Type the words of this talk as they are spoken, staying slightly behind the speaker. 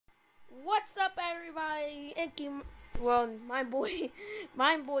What's up, everybody? Mineboy,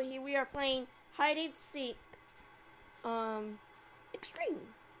 Mineboy here. We are playing hide and seek, extreme.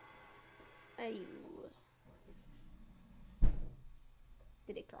 Ayu.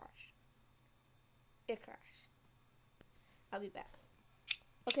 Did it crash? It crashed. I'll be back.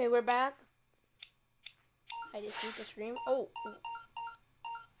 Okay, we're back. Hide and seek extreme. Oh,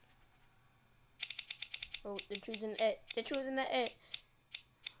 they're choosing it. They're choosing the it.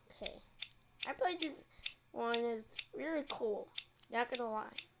 Okay, I played this one. It's really cool. Not gonna lie.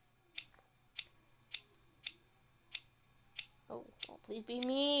 Oh, please be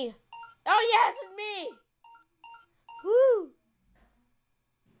me. Oh, yes, it's me. Woo.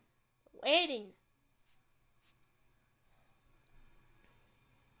 Waiting.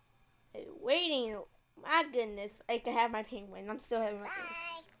 Waiting. My goodness. I can have my penguin. I'm still having my penguin.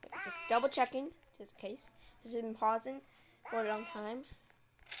 Just double checking, just in case. This has been pausing for a long time.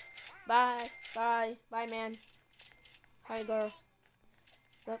 Bye. Bye. Bye, man. Hi, girl.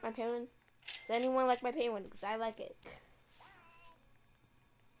 Like my penguin? Does anyone like my penguin? Because I like it.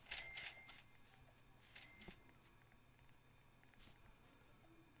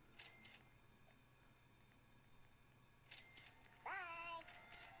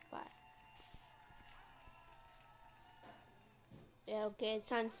 Bye. Yeah, okay, it's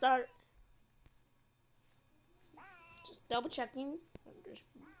time to start. Just double checking. I'm just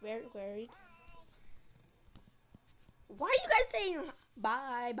very worried. Why are you guys saying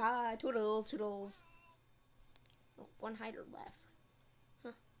bye, bye, toodles, toodles? Oh, one hider left.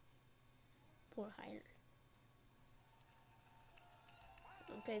 Huh. Poor hider.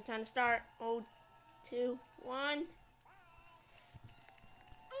 Okay, it's time to start. 3, 2, 1.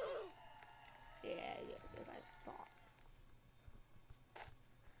 Yeah, what I thought.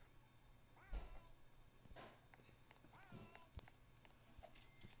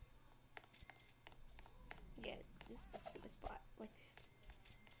 Yeah, this is the stupid spot right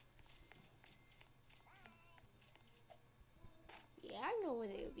there. Yeah, I know where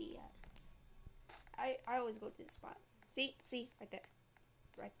they would be at. I always go to this spot. See, right there.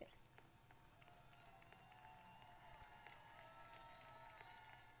 Right there.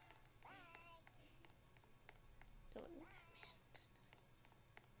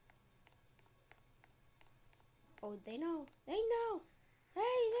 Oh, they know. They know. Hey,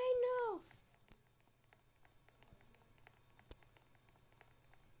 they know.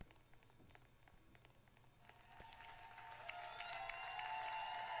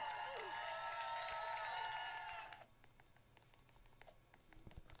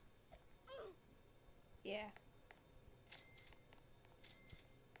 Yeah.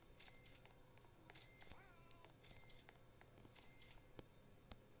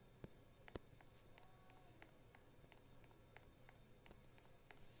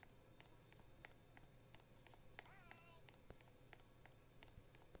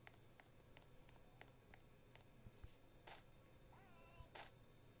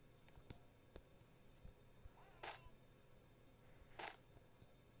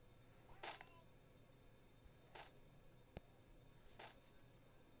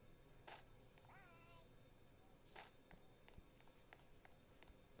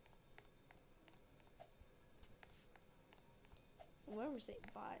 Whoever say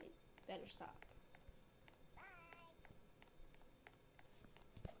bye, better stop.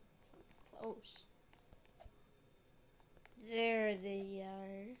 Sounds close. There they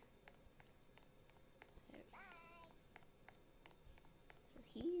are. So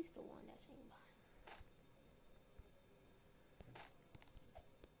he's the one that's saying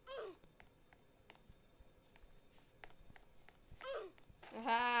bye.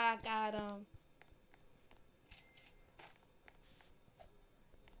 Aha, got him.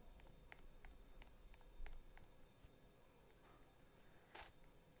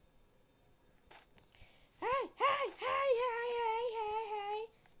 Hey.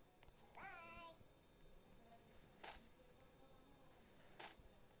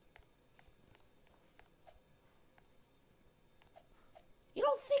 You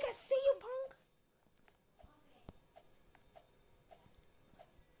don't think I see you, punk?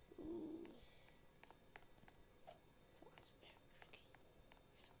 Ooh. Sounds very tricky.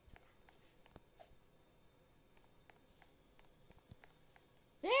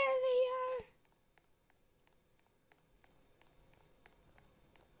 There they are.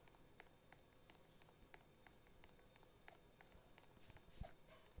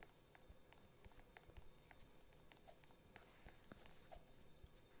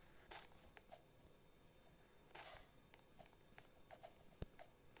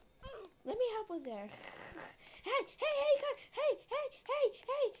 Let me help with there. Hey,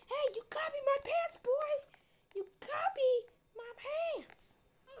 you got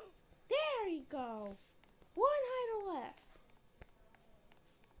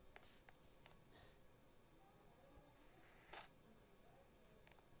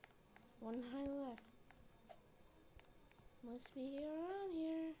One high left. Must be around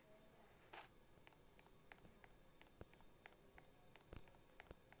here.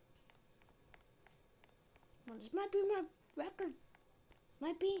 Well, this might be my record.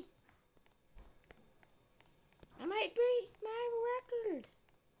 Might be. It might be my record.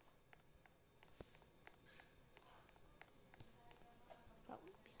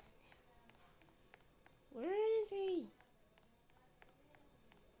 Probably behind there. Where is he?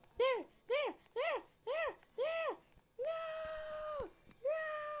 There! There! There! There! There! No!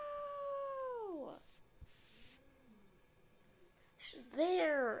 No! She's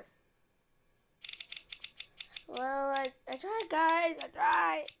there. Well, I tried, guys. I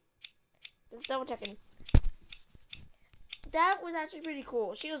tried. Just double checking. That was actually pretty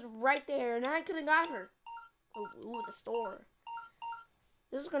cool. She was right there, and I could have got her. Ooh, the store.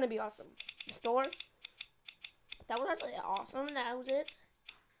 This is going to be awesome. The store. That was actually awesome. That was it.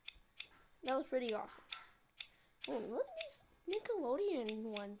 That was pretty awesome. Oh, look at these Nickelodeon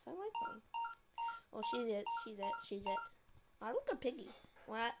ones. I like them. Oh, she's it. She's it. She's it. I like a piggy.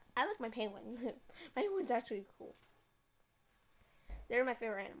 Well, I like my penguin. My penguin's actually cool. They're my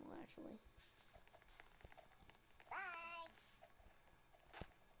favorite animal, actually.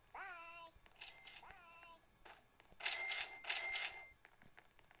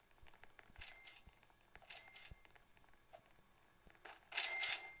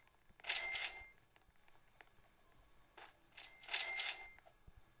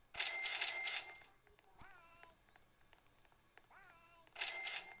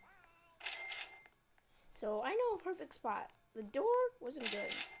 So I know a perfect spot. The door wasn't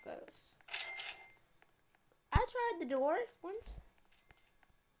good because I tried the door once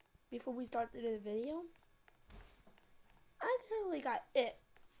before we started the video. I really got it.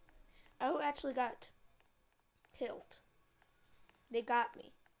 I actually got killed. They got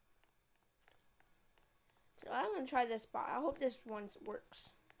me. So I'm gonna try this spot. I hope this one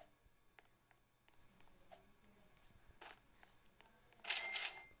works.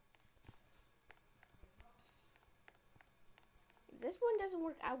 If this one doesn't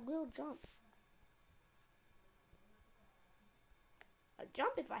work, I will jump. I'll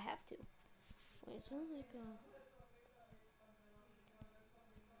jump if I have to. Wait, it sounds like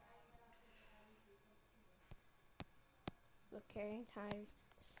okay, time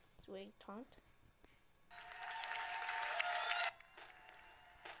swing taunt.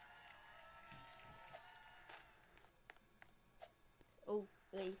 Oh,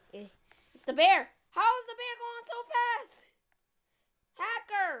 wait, it's the bear! How is the bear going so fast?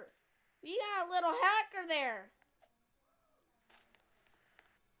 Hacker! We got a little hacker there.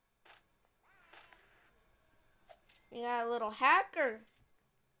 We got a little hacker.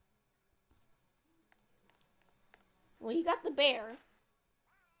 Well, you got the bear.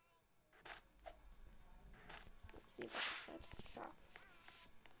 Let's see if I can catch a shot.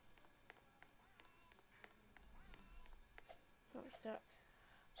 Oh, we got.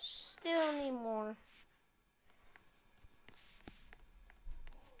 Still need more.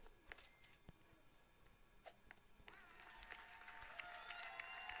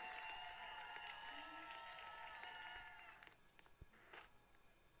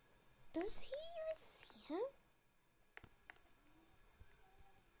 Does he even see him?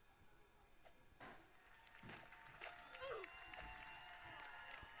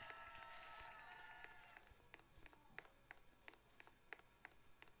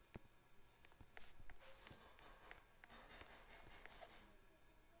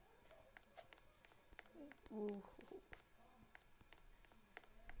 Ooh.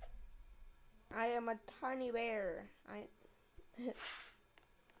 I am a tiny bear.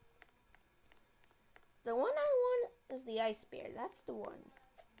 The one I want is the ice bear. That's the one.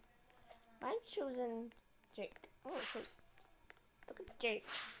 I've chosen Jake. Oh, look at Jake.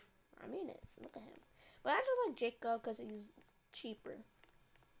 I mean it. Look at him. But I actually like Jacob because he's cheaper.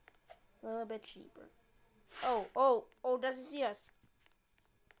 A little bit cheaper. Oh, does he see us?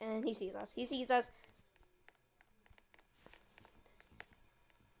 And he sees us. He sees us.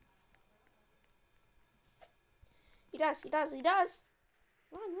 He does.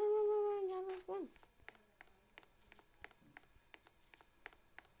 Run. Yeah, run.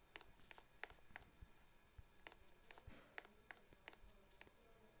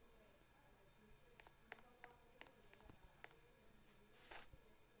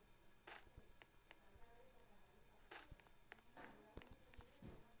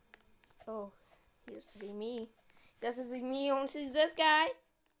 Oh, he doesn't see me. He doesn't see me. He only sees this guy.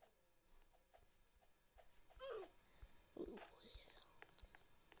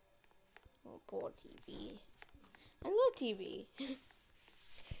 Oh, poor TV. I love TV.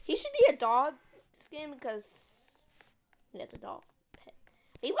 He should be a dog skin because that's a dog pet.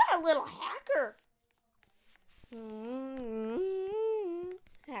 He was a little hacker.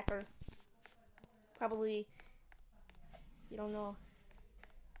 Hacker. Probably, you don't know.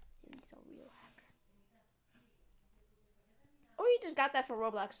 He's a real hacker. Or you just got that from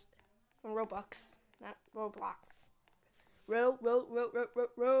Roblox. From Roblox, not Roblox. Robux.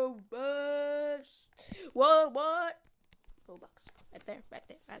 Whoa, what? Robux. Right there.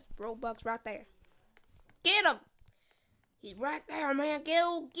 That's Robux right there. Get him! He's right there, man.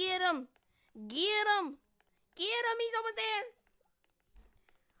 Go get him! Get him! Get him! He's over there!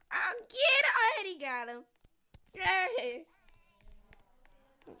 I'll get him! I already got him. Yeah.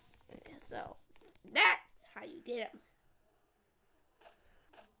 So, that's how you get him.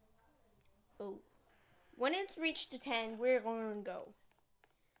 Oh. When it's reached to 10, we're going to go.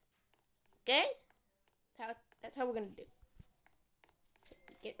 Okay? That's how we're going to do. So,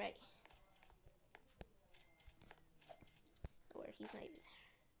 get ready. Where he's not even there.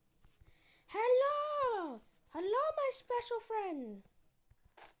 Hello! Hello, my special friend.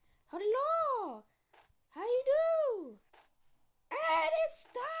 Hello! How you do? And it's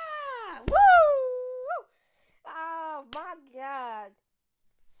time! Woo! Oh my god.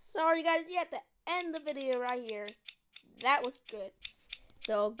 Sorry guys, you have to end the video right here. That was good.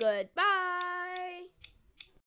 So goodbye.